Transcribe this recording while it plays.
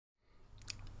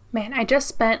Man, I just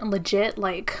spent legit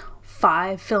like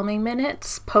 5 filming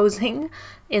minutes posing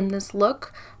in this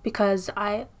look because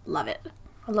I love it.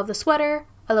 I love the sweater,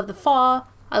 I love the fall,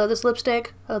 I love this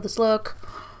lipstick, I love this look.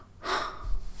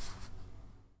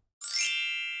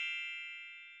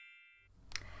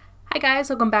 Hi guys,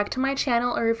 welcome back to my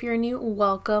channel, or if you're new,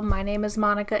 welcome. My name is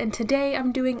Monica and today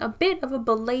I'm doing a bit of a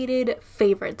belated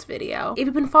favorites video. If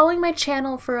you've been following my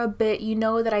channel for a bit, you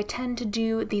know that I tend to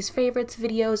do these favorites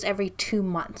videos every 2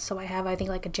 months. So I have, I think,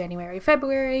 like a January,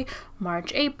 February,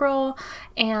 March, April,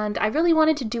 and I really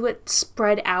wanted to do it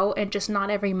spread out and just not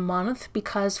every month,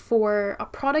 because for a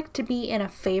product to be in a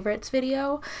favorites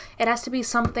video, it has to be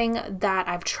something that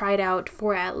I've tried out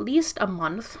for at least a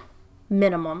month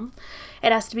minimum.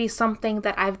 It has to be something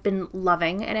that I've been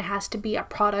loving, and it has to be a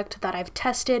product that I've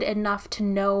tested enough to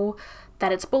know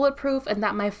that it's bulletproof and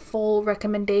that my full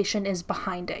recommendation is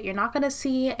behind it. You're not going to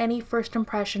see any first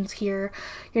impressions here.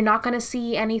 You're not going to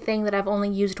see anything that I've only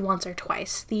used once or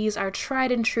twice. These are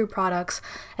tried and true products,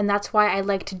 and that's why I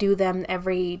like to do them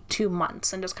every 2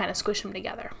 months and just kind of squish them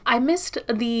together. I missed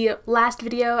the last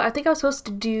video. I think I was supposed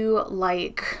to do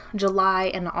like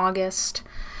July and August,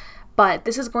 but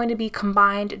this is going to be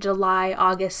combined July,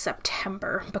 August,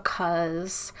 September,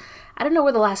 because I don't know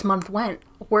where the last month went.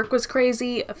 Work was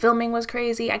crazy, filming was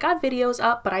crazy. I got videos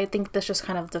up, but I think this just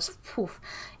kind of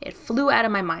it flew out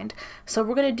of my mind. So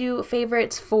we're going to do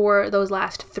favorites for those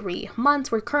last 3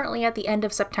 months. We're currently at the end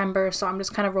of September, so I'm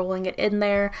just kind of rolling it in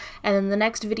there. And then the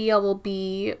next video will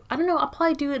be, I don't know, I'll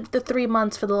probably do the 3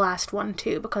 months for the last one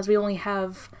too, because we only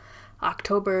have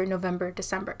October, November,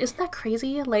 December. Isn't that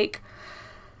crazy? Like,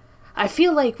 I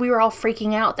feel like we were all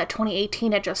freaking out that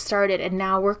 2018 had just started, and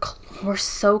now we're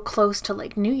so close to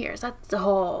like New Year's. That's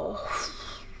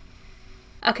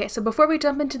Okay, so before we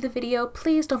jump into the video,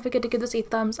 please don't forget to give this a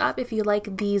thumbs up if you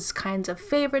like these kinds of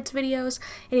favorites videos.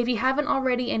 And if you haven't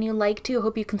already and you like to, I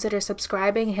hope you consider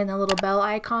subscribing and hitting the little bell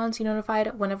icon so you're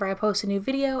notified whenever I post a new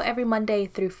video every Monday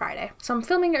through Friday. So I'm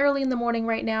filming early in the morning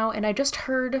right now, and I just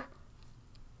heard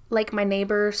like my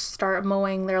neighbors start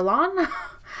mowing their lawn.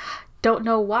 Don't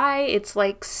know why. It's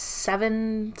like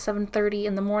 7:30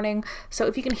 in the morning. So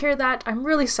if you can hear that, I'm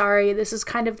really sorry. This is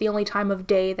kind of the only time of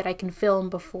day that I can film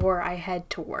before I head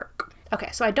to work.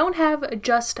 Okay, so I don't have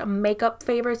just makeup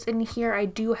favorites in here. I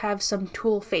do have some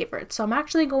tool favorites. So I'm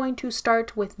actually going to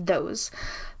start with those.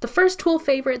 The first tool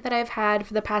favorite that I've had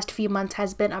for the past few months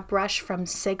has been a brush from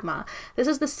Sigma. This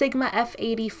is the Sigma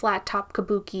F80 Flat Top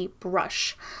Kabuki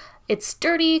brush. It's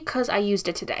dirty because I used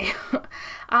it today.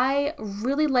 I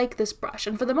really like this brush,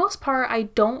 and for the most part, I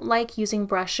don't like using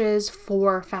brushes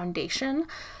for foundation,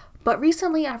 but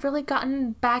recently I've really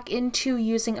gotten back into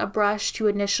using a brush to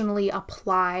initially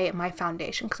apply my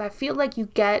foundation, because I feel like you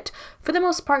get, for the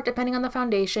most part, depending on the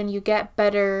foundation, you get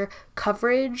better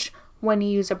coverage when you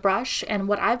use a brush. And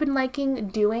what I've been liking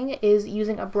doing is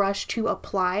using a brush to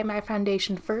apply my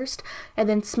foundation first and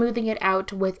then smoothing it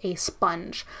out with a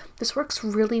sponge. This works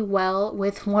really well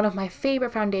with one of my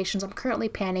favorite foundations. I'm currently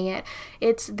panning it.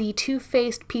 It's the Too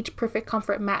Faced Peach Perfect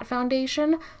Comfort Matte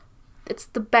Foundation. It's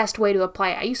the best way to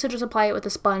apply it. I used to just apply it with a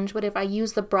sponge, but if I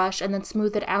use the brush and then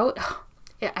smooth it out,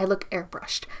 I look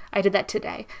airbrushed. I did that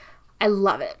today. I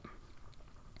love it.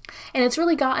 And it's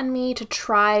really gotten me to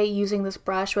try using this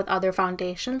brush with other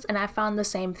foundations, and I found the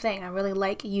same thing. I really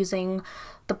like using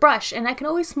the brush, and I can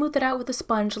always smooth it out with a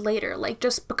sponge later. Like,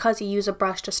 just because you use a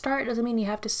brush to start doesn't mean you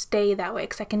have to stay that way,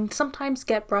 because I can sometimes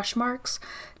get brush marks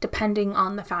depending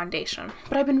on the foundation.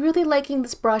 But I've been really liking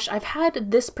this brush. I've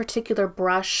had this particular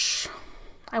brush,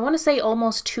 I want to say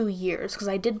almost 2 years, because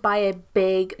I did buy a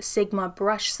big Sigma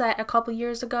brush set a couple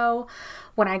years ago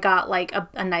when I got like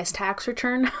a nice tax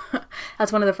return.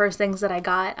 That's one of the first things that I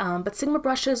got. But Sigma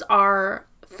brushes are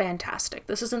fantastic.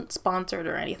 This isn't sponsored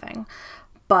or anything,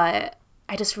 but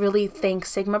I just really think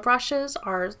Sigma brushes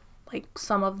are like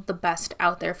some of the best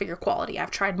out there for your quality.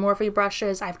 I've tried Morphe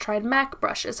brushes, I've tried MAC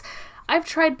brushes, I've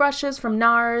tried brushes from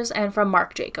NARS and from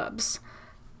Marc Jacobs.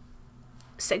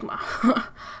 Sigma.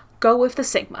 Go with the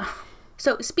Sigma.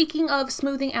 So speaking of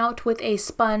smoothing out with a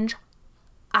sponge,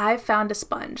 I've found a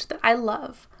sponge that I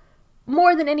love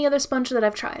more than any other sponge that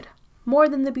I've tried. More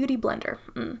than the Beauty Blender.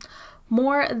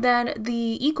 More than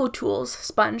the EcoTools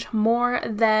sponge. More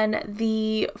than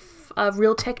the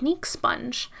Real Technique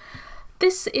sponge.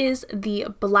 This is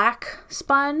the black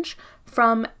sponge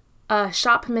from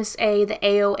Shop Miss A, the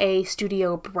AOA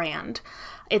Studio brand.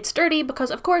 It's dirty because,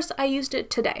 of course, I used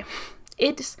it today.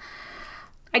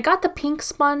 I got the pink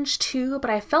sponge too, but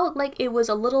I felt like it was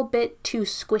a little bit too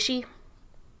squishy.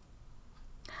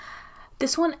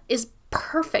 This one is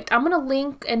perfect. I'm gonna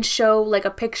link and show like a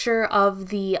picture of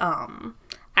the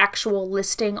actual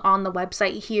listing on the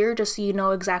website here, just so you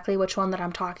know exactly which one that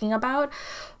I'm talking about.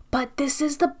 But this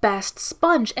is the best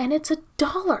sponge, and it's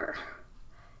 $1.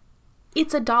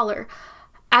 It's $1.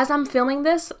 As I'm filming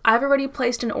this, I've already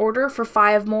placed an order for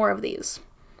 5 more of these,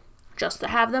 just to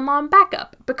have them on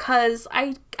backup, because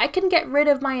I can get rid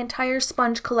of my entire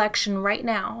sponge collection right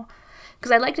now,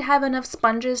 because I like to have enough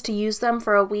sponges to use them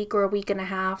for a week or a week and a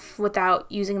half without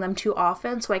using them too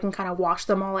often, so I can kind of wash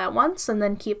them all at once and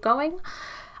then keep going.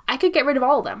 I could get rid of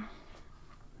all of them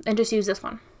and just use this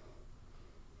one.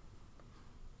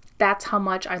 That's how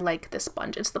much I like this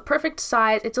sponge. It's the perfect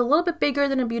size. It's a little bit bigger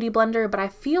than a beauty blender, but I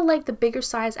feel like the bigger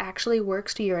size actually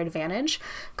works to your advantage,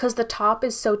 because the top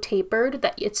is so tapered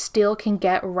that it still can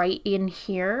get right in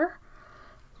here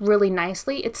really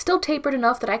nicely. It's still tapered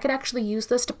enough that I could actually use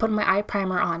this to put my eye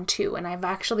primer on too, and I've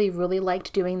actually really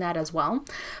liked doing that as well.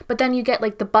 But then you get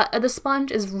like the butt of the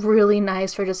sponge is really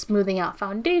nice for just smoothing out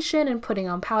foundation and putting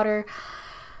on powder.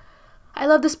 I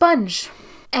love the sponge.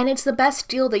 And it's the best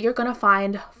deal that you're gonna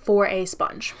find for a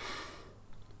sponge.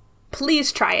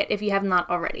 Please try it if you have not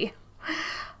already.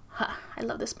 I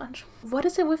love this sponge. What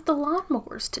is it with the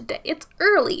lawnmowers today? It's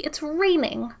early, it's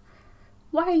raining.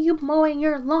 Why are you mowing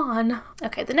your lawn?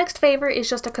 Okay, the next favorite is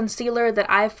just a concealer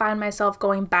that I find myself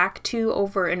going back to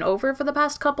over and over for the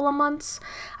past couple of months.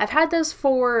 I've had this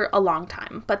for a long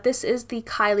time, but this is the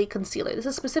Kylie concealer. This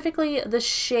is specifically the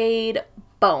shade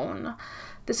Bone.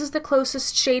 This is the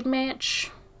closest shade match.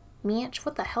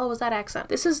 What the hell was that accent?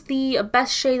 This is the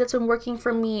best shade that's been working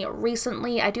for me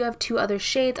recently. I do have 2 other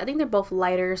shades. I think they're both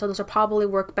lighter, so this will probably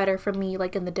work better for me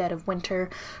like in the dead of winter.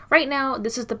 Right now,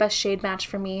 this is the best shade match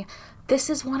for me. This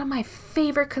is one of my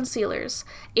favorite concealers.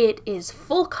 It is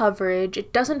full coverage.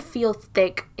 It doesn't feel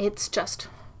thick. It's just...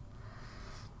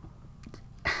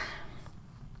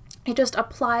 It just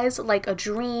applies like a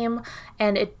dream,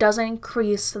 and it doesn't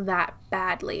crease that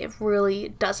badly. It really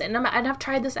doesn't. And I've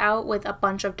tried this out with a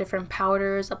bunch of different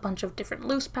powders, a bunch of different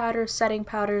loose powders, setting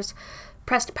powders,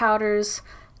 pressed powders.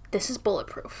 This is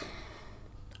bulletproof.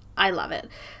 I love it.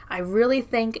 I really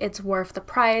think it's worth the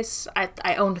price.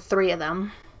 I owned 3 of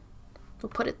them. We'll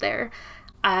put it there.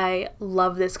 I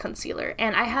love this concealer.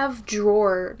 And I have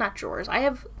I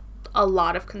have a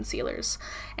lot of concealers,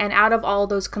 and out of all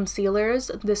those concealers,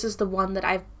 this is the one that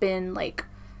I've been like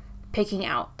picking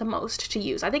out the most to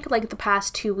use. I think like the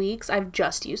past 2 weeks I've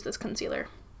just used this concealer.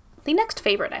 The next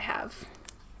favorite I have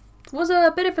was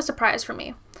a bit of a surprise for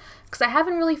me, because I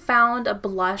haven't really found a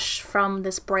blush from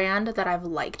this brand that I've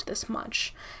liked this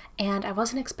much, and I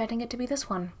wasn't expecting it to be this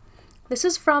one. This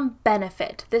is from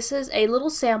Benefit. This is a little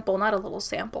sample, not a little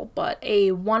sample, but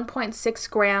a 1.6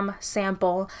 gram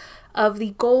sample of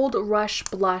the Gold Rush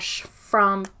blush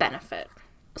from Benefit.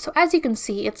 So as you can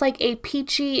see, it's like a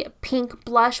peachy pink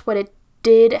blush, but it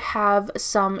did have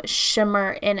some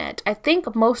shimmer in it. I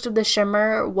think most of the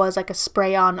shimmer was like a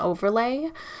spray-on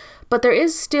overlay, but there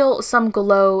is still some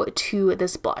glow to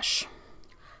this blush.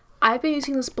 I've been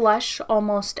using this blush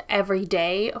almost every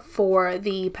day for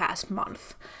the past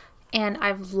month, and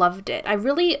I've loved it. I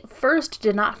really first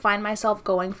did not find myself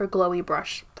going for glowy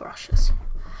brushes.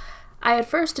 I at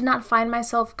first did not find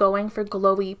myself going for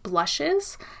glowy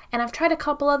blushes, and I've tried a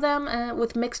couple of them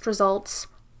with mixed results,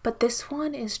 but this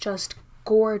one is just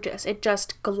gorgeous. It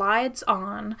just glides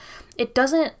on. It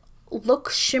doesn't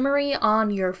look shimmery on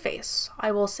your face,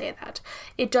 I will say that.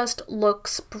 It just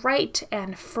looks bright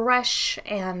and fresh,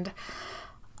 and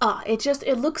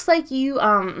it looks like you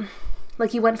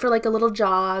went for like a little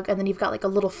jog and then you've got like a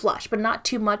little flush, but not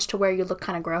too much to where you look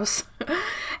kind of gross.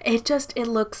 It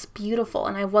looks beautiful,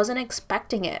 and I wasn't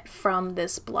expecting it from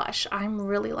this blush. I'm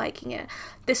really liking it.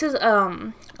 This is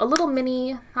a little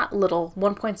mini, not little,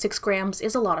 1.6 grams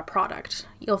is a lot of product.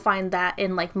 You'll find that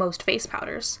in like most face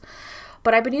powders.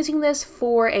 But I've been using this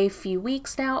for a few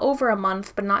weeks now, over a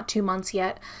month, but not 2 months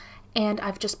yet, and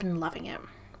I've just been loving it.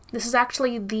 This is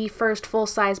actually the first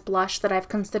full-size blush that I've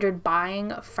considered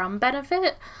buying from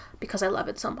Benefit because I love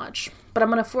it so much. But I'm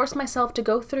going to force myself to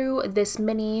go through this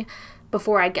mini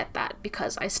before I get that,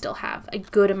 because I still have a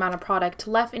good amount of product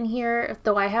left in here,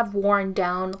 though I have worn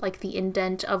down like the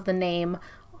indent of the name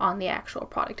on the actual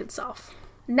product itself.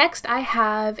 Next, I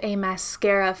have a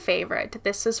mascara favorite.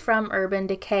 This is from Urban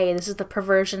Decay. This is the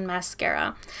Perversion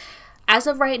mascara. As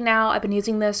of right now, I've been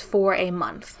using this for a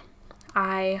month.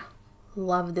 I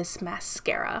love this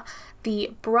mascara.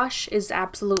 The brush is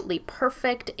absolutely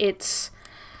perfect.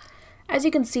 As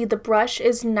you can see, the brush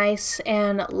is nice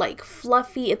and like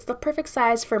fluffy. It's the perfect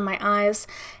size for my eyes,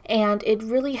 and it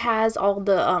really has all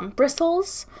the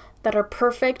bristles that are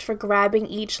perfect for grabbing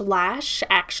each lash,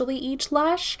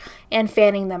 and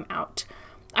fanning them out.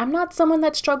 I'm not someone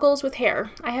that struggles with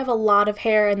hair. I have a lot of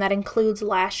hair, and that includes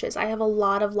lashes. I have a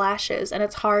lot of lashes, and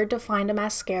it's hard to find a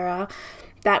mascara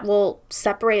that will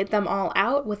separate them all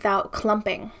out without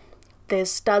clumping.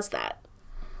 This does that.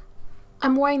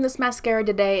 I'm wearing this mascara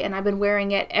today, and I've been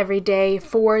wearing it every day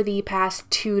for the past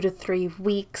 2 to 3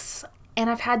 weeks, and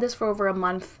I've had this for over a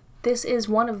month. This is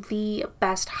one of the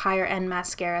best higher end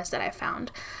mascaras that I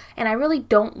found. And I really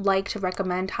don't like to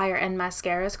recommend higher end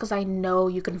mascaras because I know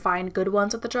you can find good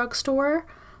ones at the drugstore,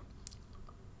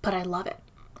 but I love it.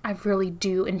 I really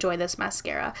do enjoy this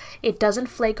mascara. It doesn't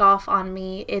flake off on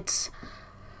me.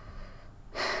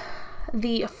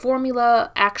 The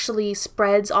formula actually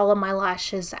spreads all of my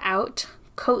lashes out,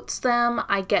 coats them.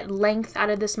 I get length out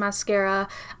of this mascara.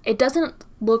 It doesn't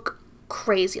look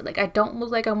crazy. Like, I don't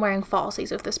look like I'm wearing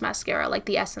falsies with this mascara like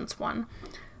the Essence one,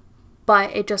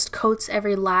 but it just coats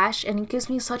every lash and it gives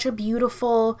me such a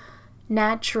beautiful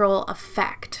natural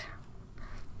effect.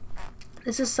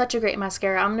 This is such a great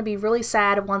mascara. I'm gonna be really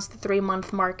sad once the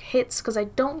 3-month mark hits because I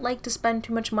don't like to spend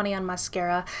too much money on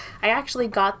mascara. I actually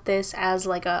got this as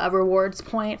like a rewards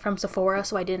point from Sephora,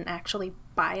 so I didn't actually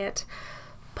buy it,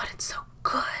 but it's so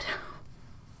good.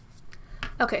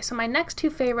 Okay, so my next 2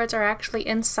 favorites are actually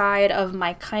inside of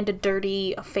my Kinda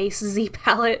Dirty Face Z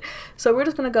palette, so we're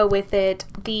just going to go with it.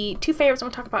 The 2 favorites I'm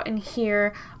going to talk about in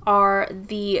here are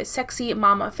the Sexy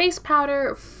Mama Face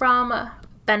Powder from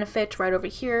Benefit right over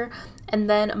here, and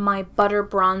then my Butter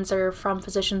Bronzer from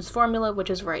Physicians Formula,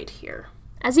 which is right here.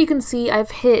 As you can see, I've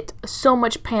hit so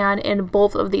much pan in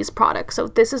both of these products. So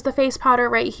this is the face powder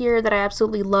right here that I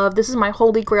absolutely love. This is my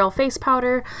Holy Grail face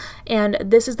powder, and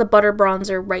this is the Butter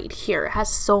Bronzer right here. It has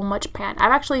so much pan.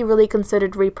 I've actually really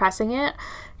considered repressing it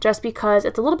just because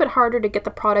it's a little bit harder to get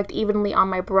the product evenly on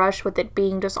my brush with it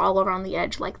being just all around the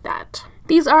edge like that.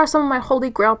 These are some of my Holy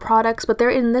Grail products, but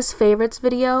they're in this favorites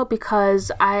video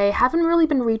because I haven't really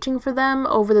been reaching for them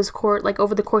over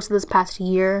the course of this past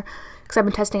year, because I've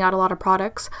been testing out a lot of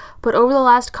products. But over the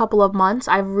last couple of months,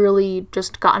 I've really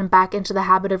just gotten back into the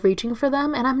habit of reaching for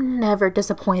them, and I'm never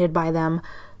disappointed by them.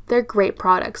 They're great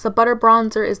products. The Butter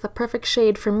Bronzer is the perfect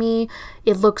shade for me.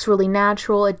 It looks really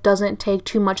natural. It doesn't take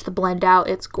too much to blend out.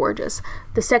 It's gorgeous.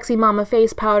 The Sexy Mama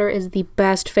face powder is the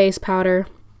best face powder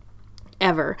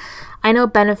ever. I know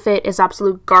Benefit is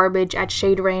absolute garbage at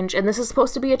shade range, and this is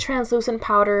supposed to be a translucent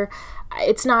powder.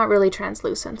 It's not really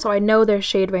translucent, so I know their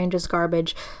shade range is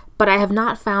garbage, but I have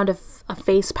not found a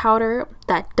face powder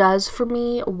that does for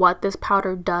me what this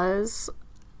powder does,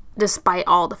 despite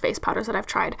all the face powders that I've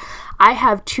tried. I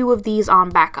have 2 of these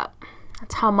on backup.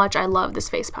 That's how much I love this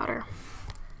face powder.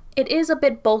 It is a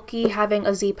bit bulky having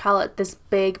a Z palette this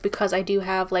big because I do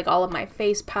have like all of my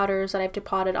face powders that I've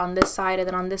depotted on this side, and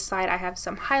then on this side I have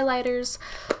some highlighters.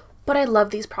 But I love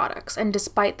these products, and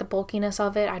despite the bulkiness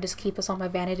of it, I just keep this on my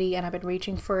vanity, and I've been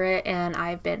reaching for it, and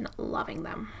I've been loving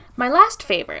them. My last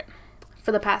favorite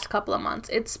for the past couple of months,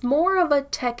 it's more of a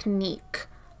technique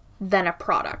than a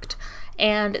product.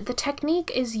 And the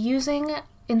technique is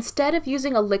instead of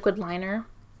using a liquid liner,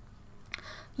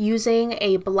 using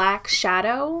a black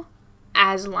shadow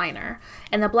as liner.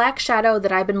 And the black shadow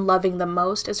that I've been loving the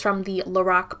most is from the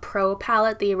Lorac Pro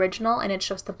Palette, the original, and it's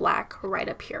just the black right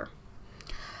up here.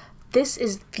 This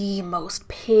is the most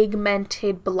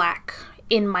pigmented black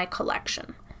in my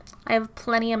collection. I have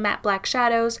plenty of matte black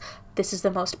shadows. This is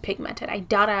the most pigmented. I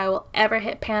doubt I will ever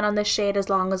hit pan on this shade as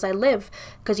long as I live,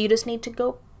 because you just need to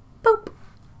go boop,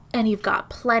 and you've got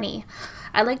plenty.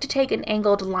 I like to take an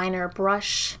angled liner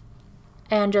brush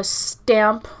and just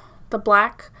stamp the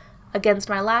black against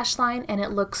my lash line, and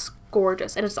it looks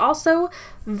gorgeous. And it's also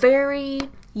very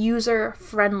user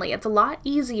friendly. It's a lot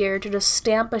easier to just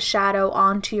stamp a shadow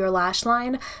onto your lash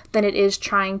line than it is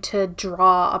trying to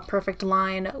draw a perfect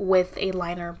line with a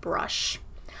liner brush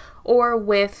or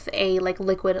with a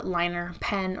liquid liner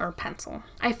pen or pencil.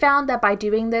 I found that by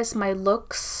doing this, my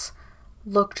looks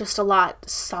look just a lot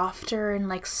softer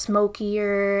and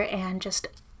smokier and just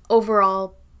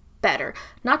overall better.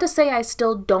 Not to say I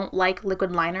still don't like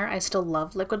liquid liner. I still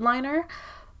love liquid liner.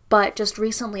 But just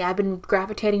recently I've been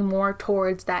gravitating more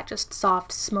towards that just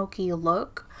soft, smoky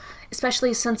look,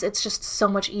 especially since it's just so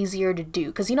much easier to do.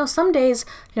 Because, some days,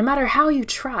 no matter how you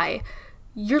try,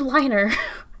 your liner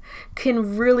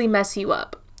can really mess you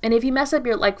up. And if you mess up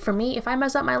for me, if I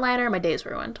mess up my liner, my day's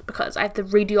ruined because I have to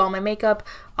redo all my makeup.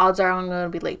 Odds are I'm going to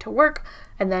be late to work,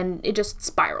 and then it just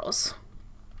spirals.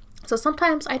 So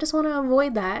sometimes I just want to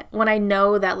avoid that when I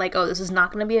know that oh, this is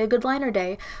not going to be a good liner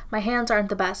day. My hands aren't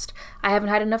the best. I haven't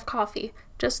had enough coffee.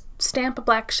 Just stamp a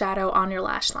black shadow on your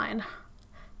lash line.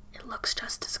 It looks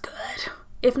just as good,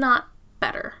 if not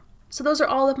better. So those are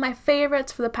all of my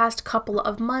favorites for the past couple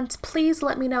of months. Please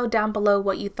let me know down below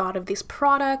what you thought of these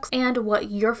products and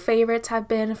what your favorites have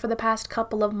been for the past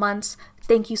couple of months.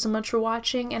 Thank you so much for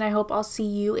watching, and I hope I'll see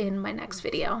you in my next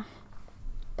video.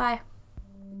 Bye.